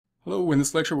Hello, in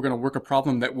this lecture we're going to work a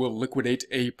problem that will liquidate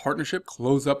a partnership,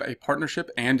 close up a partnership,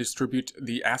 and distribute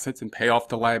the assets and pay off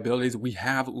the liabilities. We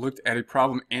have looked at a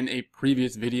problem in a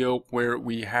previous video where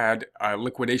we had a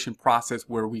liquidation process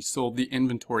where we sold the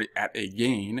inventory at a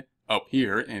gain up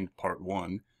here in part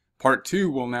 1. Part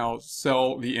 2 will now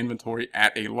sell the inventory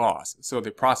at a loss. So the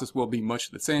process will be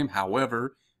much the same.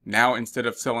 However, now instead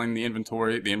of selling the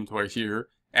inventory here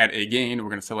at a gain, we're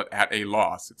going to sell it at a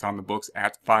loss. It's on the books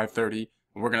at $530.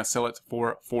 We're going to sell it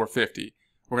for $450.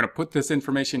 We're going to put this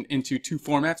information into two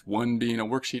formats, one being a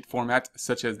worksheet format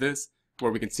such as this,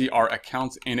 where we can see our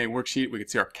accounts in a worksheet. We can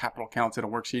see our capital accounts in a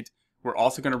worksheet. We're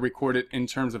also going to record it in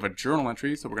terms of a journal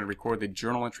entry. So we're going to record the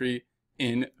journal entry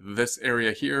in this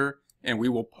area here, and we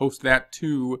will post that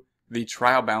to the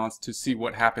trial balance to see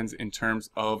what happens in terms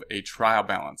of a trial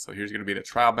balance. So here's going to be the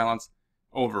trial balance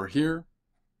over here.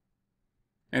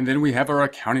 And then we have our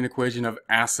accounting equation of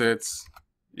assets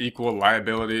equal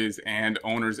liabilities and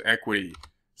owner's equity.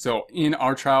 So in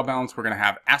our trial balance, we're going to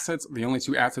have assets, the only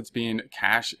two assets being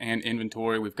cash and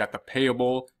inventory. We've got the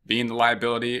payable being the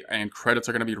liability, and credits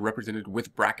are going to be represented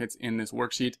with brackets in this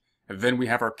worksheet. And then we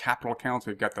have our capital accounts.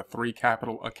 We've got the three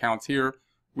capital accounts here.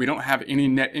 We don't have any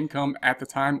net income at the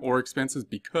time or expenses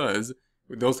because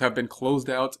those have been closed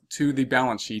out to the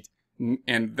balance sheet,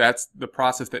 and that's the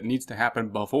process that needs to happen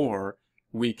before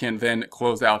we can then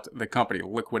close out the company,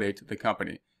 liquidate the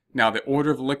company. Now, the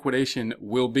order of liquidation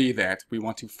will be that we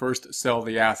want to first sell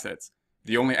the assets.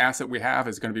 The only asset we have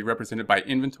is going to be represented by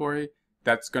inventory.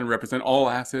 That's going to represent all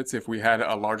assets. If we had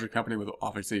a larger company with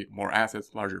obviously more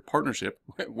assets, larger partnership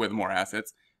with more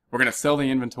assets, we're going to sell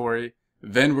the inventory.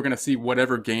 Then we're going to see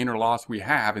whatever gain or loss we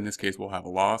have. In this case, we'll have a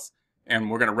loss, and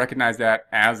we're going to recognize that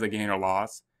as a gain or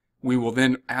loss. We will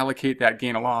then allocate that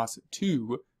gain or loss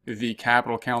to the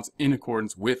capital accounts in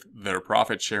accordance with their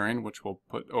profit sharing, which we'll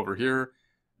put over here.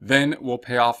 Then we'll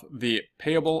pay off the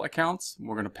payable accounts.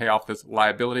 We're going to pay off this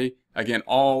liability. Again,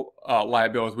 all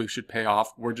liabilities we should pay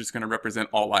off. We're just going to represent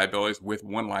all liabilities with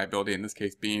one liability, in this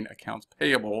case being accounts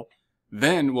payable.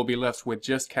 Then we'll be left with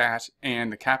just cash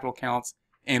and the capital accounts,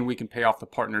 and we can pay off the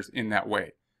partners in that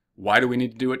way. Why do we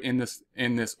need to do it in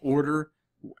this order?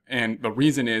 And the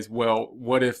reason is, well,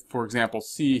 what if, for example,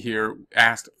 C here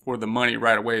asked for the money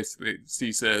right away? So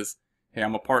C says, hey,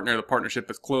 I'm a partner, the partnership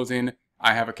is closing,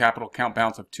 I have a capital account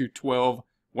balance of $212,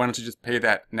 why don't you just pay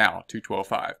that now,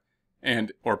 $212.5,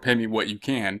 and or pay me what you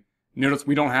can. Notice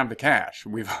we don't have the cash.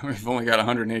 We've only got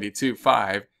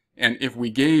 $182.5, and if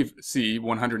we gave C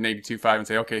 $182.5 and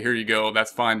say, okay, here you go,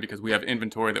 that's fine because we have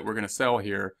inventory that we're going to sell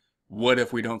here. What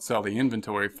if we don't sell the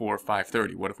inventory for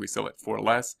 $530? What if we sell it for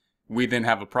less? We then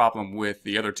have a problem with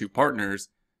the other two partners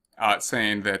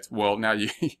saying that, well, now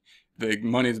the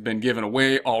money's been given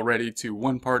away already to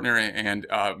one partner, and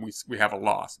we have a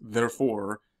loss.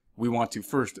 Therefore, we want to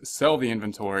first sell the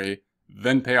inventory,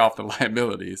 then pay off the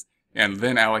liabilities, and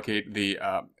then allocate the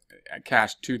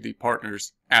cash to the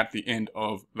partners at the end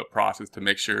of the process to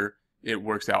make sure it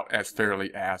works out as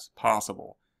fairly as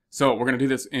possible. So we're going to do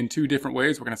this in two different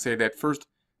ways. We're going to say that first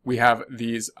we have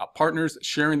these partners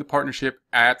sharing the partnership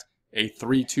at a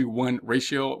 3-to-1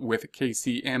 ratio with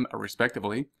KCM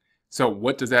respectively. So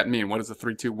what does that mean? What does the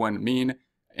 3-to-1 mean?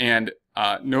 And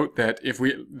note that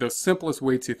the simplest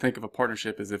way to think of a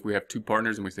partnership is if we have two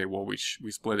partners and we say, well, we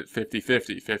split it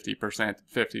 50-50, 50%,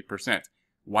 50%.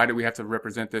 Why do we have to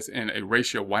represent this in a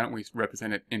ratio? Why don't we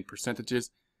represent it in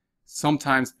percentages?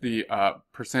 Sometimes the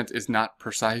percent is not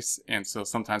precise, and so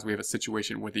sometimes we have a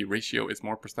situation where the ratio is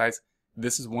more precise.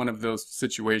 This is one of those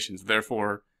situations.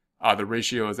 Therefore, the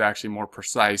ratio is actually more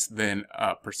precise than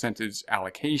percentage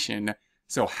allocation.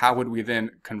 So how would we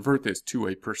then convert this to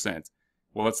a percent?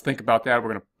 Well, let's think about that. We're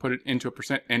going to put it into a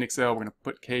percent in Excel. We're going to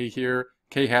put K here.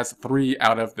 K has 3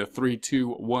 out of the 3,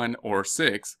 2, 1, or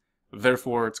 6.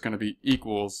 Therefore, it's going to be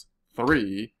equals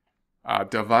 3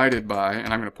 divided by,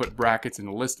 and I'm going to put brackets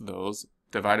and list those,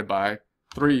 divided by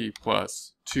 3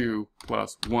 plus 2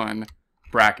 plus 1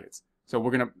 brackets. So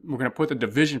we're going to put the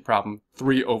division problem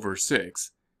 3 over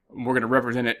 6. We're going to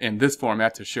represent it in this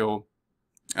format to show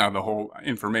the whole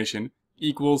information.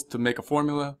 Equals, to make a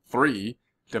formula, 3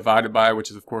 divided by,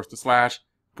 which is of course the slash,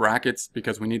 brackets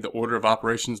because we need the order of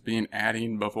operations being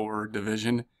adding before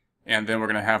division, and then we're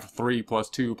going to have 3 plus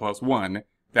 2 plus 1.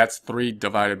 That's 3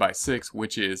 divided by 6,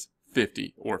 which is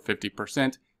 50 or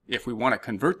 50%. If we want to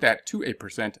convert that to a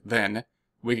percent, then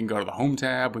we can go to the Home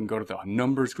tab, we can go to the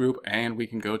Numbers group, and we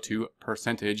can go to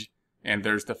Percentage, and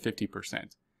there's the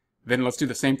 50%. Then let's do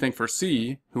the same thing for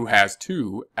C, who has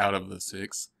 2 out of the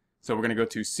 6. So we're going to go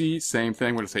to C, same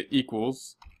thing, we're going to say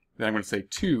equals, then I'm going to say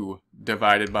 2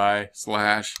 divided by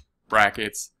slash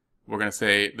brackets, we're going to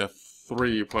say the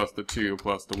 3 plus the 2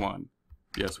 plus the 1.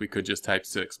 Yes, we could just type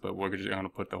 6, but we're just going to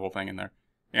put the whole thing in there.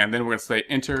 And then we're going to say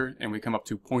enter, and we come up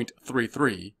to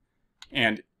 0.33.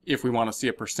 And if we want to see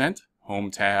a percent,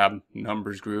 home tab,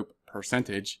 numbers group,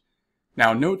 percentage.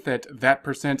 Now note that that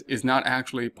percent is not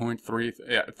actually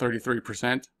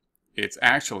 0.33%. It's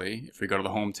actually, if we go to the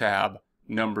home tab,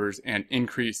 numbers, and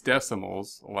increase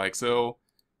decimals, like so,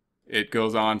 it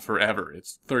goes on forever.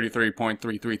 It's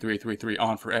 33.33333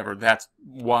 on forever. That's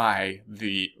why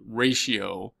the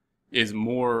ratio is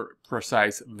more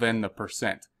precise than the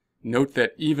percent. Note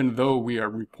that even though we are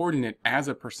reporting it as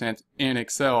a percent in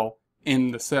Excel,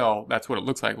 in the cell, that's what it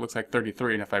looks like. It looks like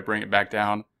 33, and if I bring it back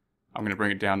down, I'm going to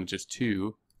bring it down to just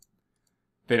 2.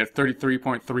 Then it's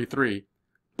 33.33.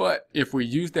 But if we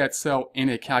use that cell in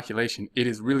a calculation, it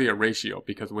is really a ratio,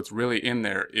 because what's really in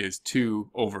there is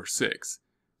 2/6.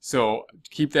 So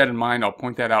keep that in mind. I'll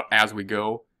point that out as we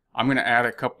go. I'm going to add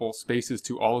a couple spaces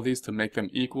to all of these to make them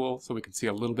equal, so we can see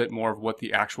a little bit more of what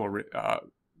the actual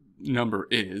number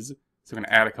is. So I'm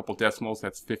going to add a couple decimals.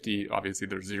 That's 50. Obviously,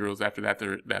 there's zeros after that.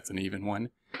 That's an even one.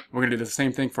 We're going to do the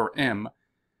same thing for M,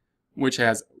 which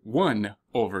has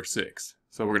 1/6.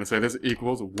 So we're going to say this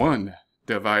equals 1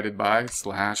 divided by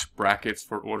slash brackets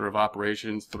for order of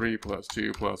operations, 3 plus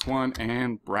 2 plus 1,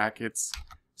 and brackets.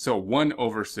 So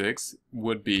 1/6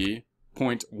 would be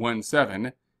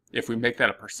 0.17. If we make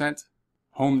that a percent,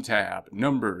 home tab,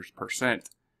 numbers, percent.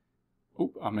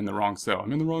 Oop, I'm in the wrong cell.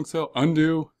 I'm in the wrong cell.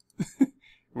 Undo.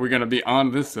 We're going to be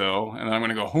on this cell, and I'm going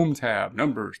to go home tab,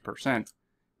 numbers, percent.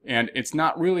 And it's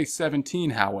not really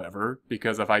 17, however,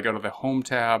 because if I go to the home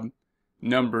tab,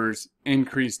 numbers,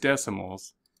 increase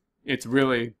decimals, it's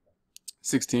really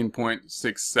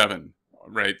 16.67,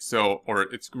 right? So, or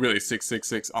it's really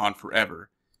 666 on forever.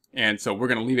 And so we're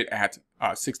going to leave it at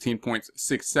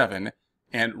 16.67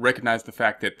 and recognize the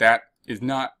fact that that is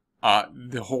not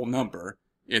the whole number.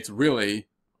 It's really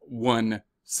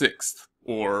 1/6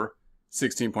 or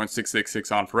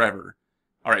 16.666 on forever.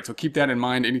 All right, so keep that in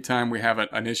mind anytime we have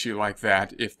an issue like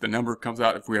that. If the number comes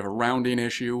out, if we have a rounding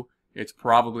issue, it's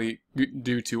probably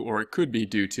due to, or it could be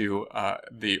due to,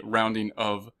 the rounding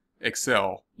of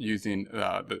Excel using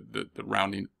the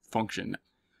rounding function.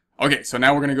 Okay, so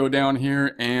now we're going to go down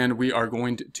here and we are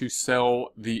going to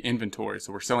sell the inventory.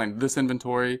 So we're selling this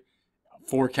inventory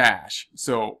for cash.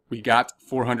 So we got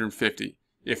 450.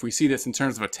 If we see this in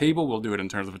terms of a table, we'll do it in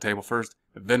terms of a table first,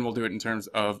 then we'll do it in terms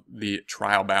of the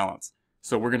trial balance.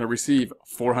 So we're going to receive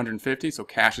 450, so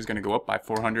cash is going to go up by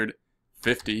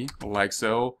 450, like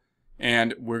so.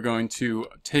 And we're going to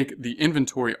take the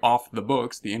inventory off the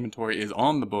books. The inventory is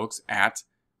on the books at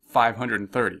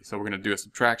 530. So we're going to do a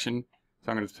subtraction.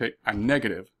 So I'm going to take a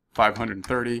negative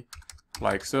 530,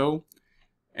 like so.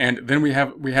 And then we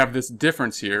have this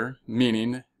difference here,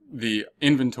 meaning the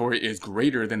inventory is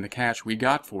greater than the cash we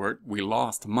got for it. We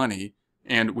lost money,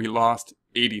 and we lost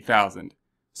 80,000.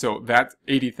 So that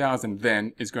 80,000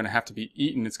 then is going to have to be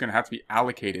eaten. It's going to have to be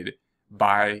allocated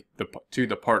to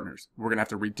the partners. We're going to have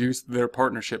to reduce their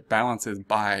partnership balances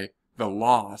by the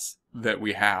loss that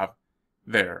we have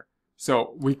there.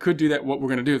 So we could do that. What we're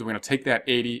going to do is we're going to take that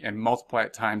 80 and multiply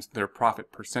it times their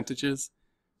profit percentages.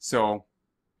 So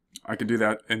I can do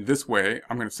that in this way.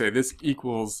 I'm going to say this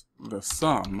equals the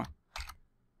sum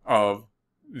of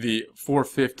the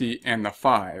 450 and the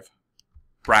 5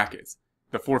 brackets.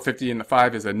 The 450 and the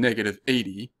 5 is a negative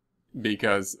 80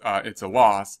 because it's a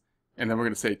loss. And then we're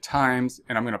going to say times,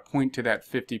 and I'm going to point to that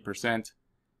 50%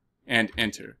 and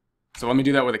enter. So let me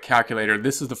do that with a calculator.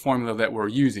 This is the formula that we're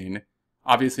using.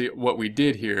 Obviously, what we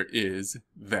did here is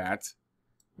that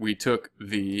we took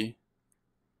the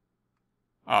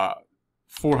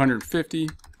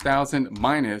 450,000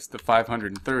 minus the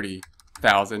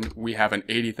 530,000. We have an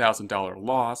 $80,000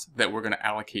 loss that we're going to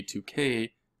allocate to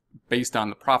K based on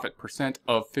the profit percent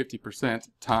of 50%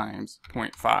 times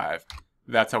 0.5.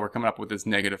 That's how we're coming up with this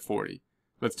negative 40.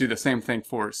 Let's do the same thing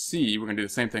for C. We're going to do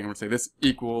the same thing. We're going to say this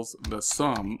equals the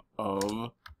sum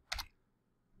of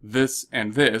this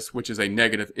and this, which is a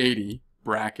negative 80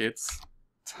 brackets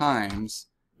times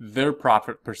their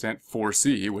profit percent for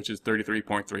C, which is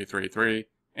 33.333,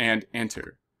 and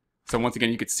enter. So once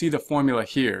again, you can see the formula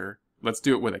here. Let's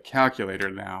do it with a calculator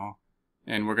now.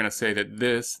 And we're going to say that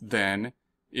this then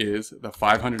is the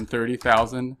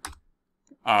 530,000.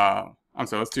 I'm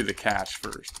sorry, let's do the cash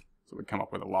first. So we come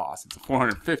up with a loss. It's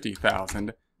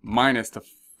 450,000 minus the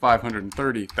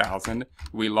 530,000.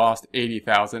 We lost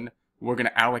 80,000. We're going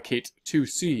to allocate to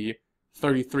C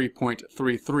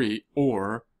 33.33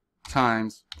 or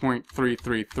times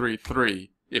 0.3333.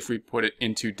 If we put it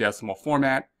into decimal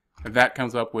format, that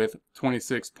comes up with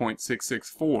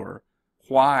 26.664.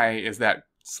 Why is that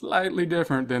slightly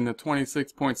different than the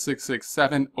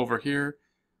 26.667 over here,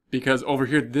 because over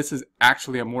here this is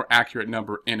actually a more accurate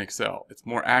number in Excel. It's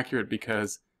more accurate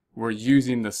because we're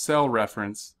using the cell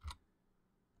reference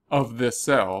of this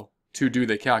cell to do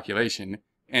the calculation,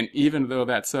 and even though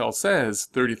that cell says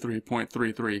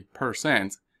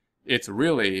 33.33%, it's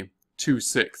really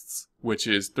 2/6, which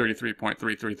is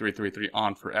 33.33333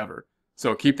 on forever.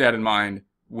 So keep that in mind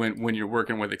when you're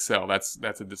working with Excel. That's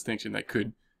a distinction that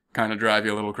could kind of drive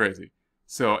you a little crazy.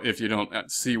 So if you don't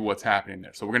see what's happening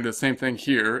there. So we're going to do the same thing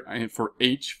here, and for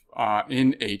H,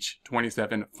 in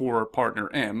H27 for partner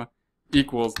M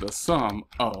equals the sum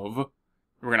of,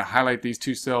 we're going to highlight these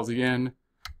two cells again,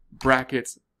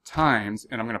 brackets times,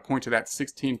 and I'm going to point to that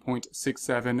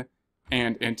 16.67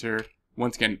 and enter.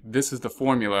 Once again, this is the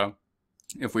formula.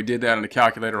 If we did that in the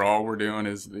calculator, all we're doing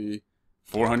is the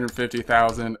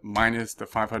 450,000 minus the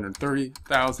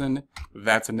 530,000.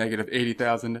 That's a negative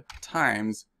 80,000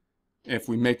 times, if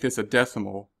we make this a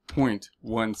decimal,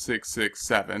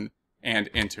 0.1667 and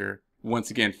enter. Once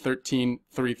again,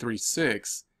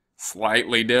 13,336,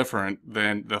 slightly different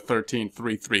than the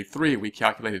 13,333 we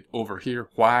calculated over here.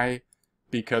 Why?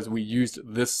 Because we used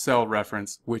this cell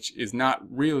reference, which is not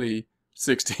really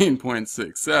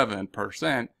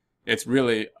 16.67%. It's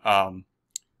really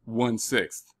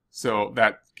 1/6. So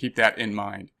keep that in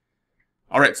mind.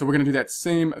 All right, so we're going to do that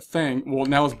same thing. Well,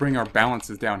 now let's bring our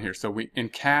balances down here. So in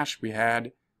cash, we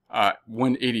had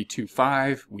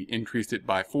 182.5. We increased it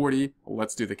by 40.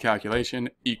 Let's do the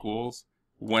calculation. Equals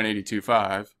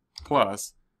 182.5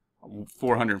 plus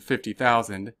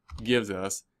 450,000 gives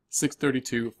us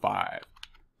 632.5.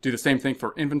 Do the same thing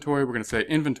for inventory. We're going to say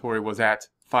inventory was at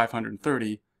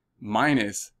 530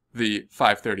 minus the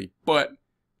 530. But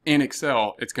in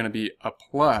Excel, it's going to be a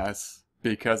plus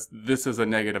because this is a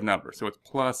negative number. So it's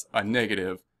plus a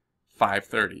negative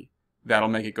 530. That'll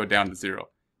make it go down to 0.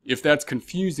 If that's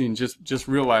confusing, just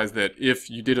realize that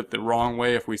if you did it the wrong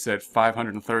way, if we said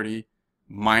 530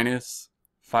 minus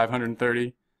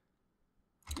 530,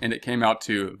 and it came out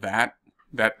to that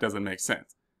doesn't make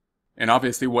sense. And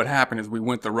obviously what happened is we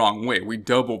went the wrong way. We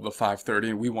doubled the 530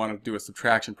 and we wanted to do a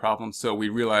subtraction problem. So we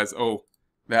realized, oh,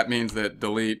 that means that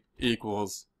delete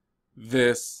equals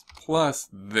this plus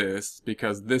this,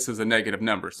 because this is a negative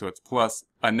number. So it's plus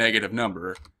a negative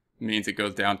number means it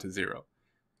goes down to 0.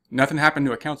 Nothing happened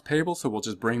to accounts payable, so we'll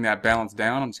just bring that balance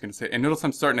down. I'm just going to say, and notice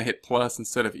I'm starting to hit plus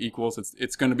instead of equals.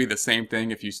 It's going to be the same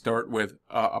thing. If you start with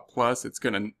a plus, it's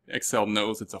going to, Excel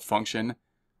knows it's a function.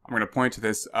 I'm going to point to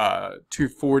this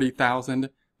 240,000.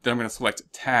 Then I'm going to select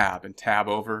tab and tab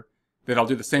over. Then I'll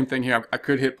do the same thing here. I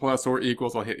could hit plus or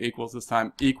equals. I'll hit equals this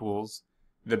time. Equals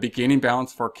the beginning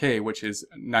balance for K, which is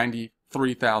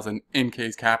 93,000 in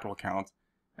K's capital account.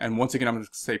 And once again, I'm going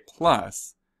to say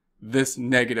plus this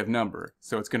negative number.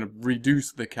 So it's going to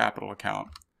reduce the capital account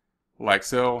like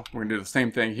so. We're going to do the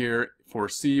same thing here for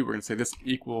C. We're going to say this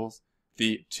equals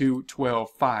the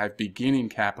 212.5 beginning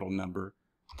capital number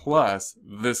plus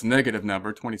this negative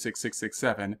number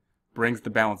 26,667 brings the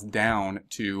balance down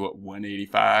to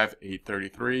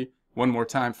 185,833. One more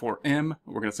time for M.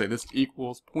 We're going to say this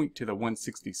equals, point to the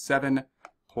 167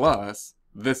 plus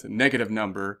this negative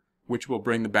number, which will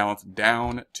bring the balance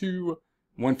down to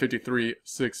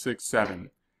 153,667.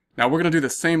 Now we're going to do the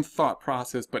same thought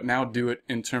process, but now do it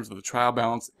in terms of the trial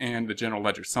balance and the general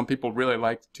ledger. Some people really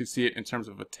like to see it in terms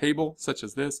of a table such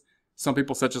as this. Some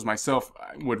people, such as myself,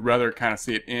 would rather kind of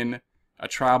see it in a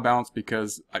trial balance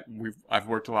because I've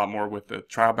worked a lot more with the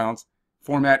trial balance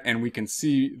format, and we can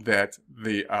see that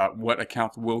the what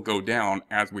accounts will go down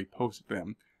as we post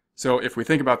them. So if we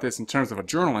think about this in terms of a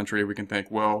journal entry, we can think,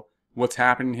 well, what's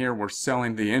happening here? We're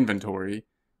selling the inventory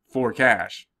for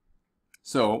cash.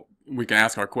 So we can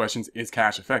ask our questions, is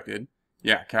cash affected?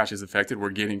 Yeah, cash is affected.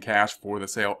 We're getting cash for the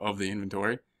sale of the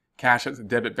inventory. Cash has a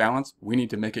debit balance. We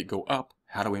need to make it go up.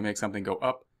 How do we make something go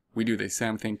up? We do the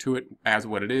same thing to it as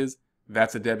what it is.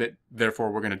 That's a debit.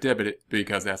 Therefore, we're going to debit it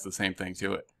because that's the same thing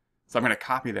to it. So I'm going to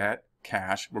copy that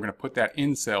cash. We're going to put that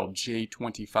in cell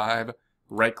J25,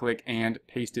 right click and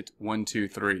paste it 1, 2,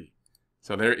 3.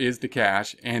 So there is the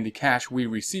cash, and the cash we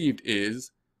received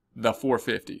is the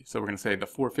 450. So we're going to say the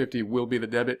 450 will be the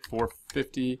debit,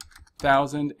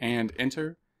 450,000, and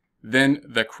enter. Then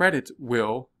the credit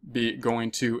will be going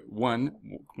to one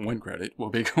credit will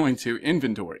be going to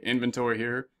inventory. Inventory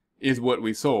here is what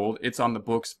we sold. It's on the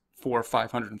books for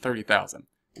 530,000.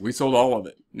 We sold all of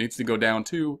it. Needs to go down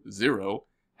to 0.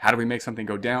 How do we make something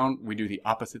go down? We do the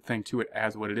opposite thing to it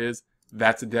as what it is.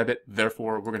 That's a debit.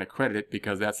 Therefore, we're going to credit it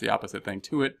because that's the opposite thing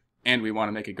to it, and we want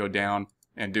to make it go down,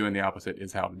 and doing the opposite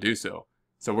is how to do so.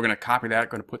 So we're going to copy that.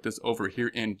 Going to put this over here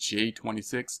in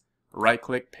J26, right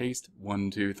click, paste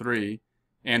 1, 2, 3,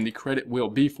 and the credit will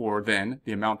be for then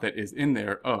the amount that is in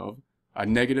there of a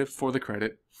negative for the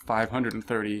credit,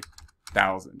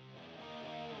 530,000.